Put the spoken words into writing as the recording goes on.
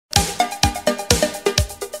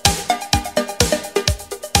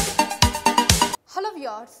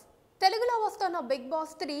Viewers, తెలుగులో వస్తున్న big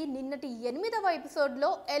boss 3 నిన్నటి 8వ ఎపిసోడ్లో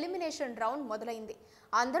ఎలిమినేషన్ రౌండ్ మొదలైంది.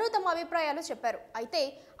 అందరూ తమ అభిప్రాయాలు చెప్పారు. అయితే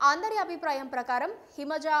అందరి అభిప్రాయం ప్రకారం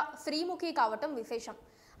హిమజ శ్రీముఖి కావటం విశేషం.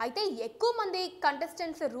 అయితే ఎక్కువ మంది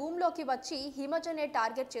కంటెస్టెంట్స్ రూమ్లోకి వచ్చి హిమజనే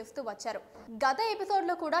టార్గెట్ చేస్తూ వచ్చారు. గత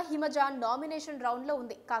ఎపిసోడ్లో కూడా హిమజ నామినేషన్ రౌండ్లో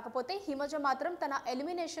ఉంది. కాకపోతే హిమజ మాత్రం తన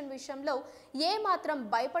ఎలిమినేషన్ విషయంలో ఏ మాత్రం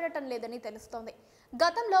భయపడటం లేదని తెలుస్తోంది.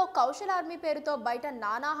 గతంలో కౌశల్ ఆర్మీ పేరుతో బయట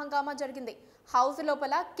నానా హంగామా జరిగింది. హౌస్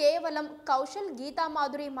లోపల కేవలం కౌశల్, గీతా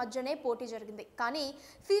మాధురి మధ్యనే పోటీ జరిగింది. కానీ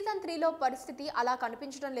సీజన్ 3లో పరిస్థితి అలా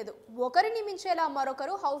కనిపించడం లేదు. ఒకరిని మించేలా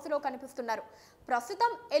మరొకరు హౌస్లో కనిపిస్తున్నారు.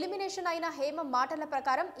 ప్రస్తుతం ఎలిమినేషన్ అయిన హేమ మాటల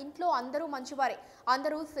ప్రకారం ఇంట్లో అందరూ మంచివారే,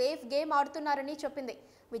 అందరూ సేఫ్ గేమ్ ఆడుతున్నారని చెప్పింది.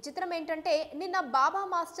 విచిత్రం ఏంటంటే నిన్న బాబా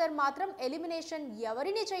మాస్టర్ మాత్రం ఎలిమినేషన్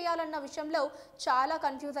ఎవరిని చేయాలన్న విషయంలో చాలా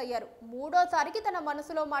కన్ఫ్యూజ్ అయ్యారు. మూడోసారికి తన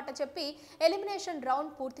మనసులో మాట చెప్పి ఎలిమినేషన్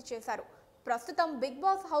రౌండ్ పూర్తి చేశారు. ప్రస్తుతం బిగ్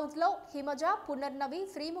బాస్ హౌస్లో హిమజ, పునర్నవి,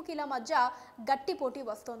 శ్రీముఖిల మధ్య గట్టి పోటీ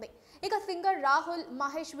వస్తోంది. ఇక సింగర్ రాహుల్,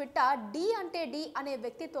 మహేష్ విట్ట డి అంటే డి అనే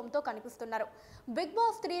వ్యక్తిత్వంతో కనిపిస్తున్నారు. బిగ్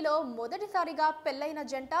బాస్ 3లో మొదటిసారిగా పెళ్లైన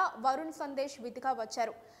జంట వరుణ్, సందేశ్ విధిగా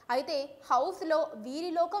వచ్చారు. అయితే హౌస్లో వీరి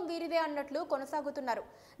లోకం వీరిదే అన్నట్లు కొనసాగుతున్నారు.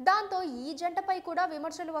 దాంతో ఈ జంటపై కూడా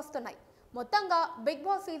విమర్శలు వస్తున్నాయి. మొత్తంగా బిగ్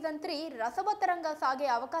బాస్ సీజన్ 3 రసవత్తరంగా సాగే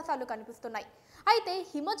అవకాశాలు కనిపిస్తున్నాయి. అయితే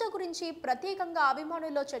హిమజ గురించి ప్రత్యేకంగా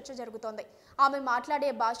అభిమానుల్లో చర్చ జరుగుతోంది. ఆమె మాట్లాడే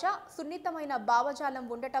భాష, సున్నితమైన భావజాలం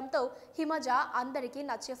ఉండటంతో హిమజ అందరికీ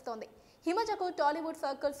నచ్చేస్తోంది. హిమజకు టాలీవుడ్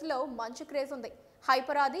సర్కిల్స్లో మంచి క్రేజ్ ఉంది.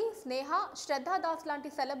 ఆది, స్నేహ, శ్రద్ధా దాస్ లాంటి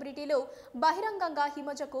సెలబ్రిటీలు బహిరంగంగా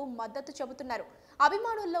హిమజకు మద్దతు చెబుతున్నారు.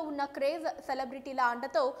 అభిమానుల్లో ఉన్న క్రేజ్, సెలబ్రిటీల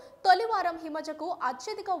అండతో తొలివారం హిమజకు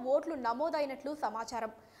అత్యధిక ఓట్లు నమోదైనట్లు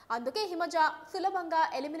సమాచారం. అందుకే హిమజ సులభంగా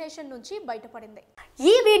ఎలిమినేషన్ నుంచి బయటపడింది.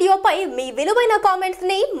 ఈ వీడియోపై మీ విలువైన కామెంట్స్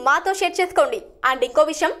ని మాతో షేర్ చేసుకోండి. అండ్ ఇంకో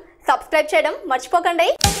విషయం, సబ్స్క్రైబ్ చేయడం మర్చిపోకండి.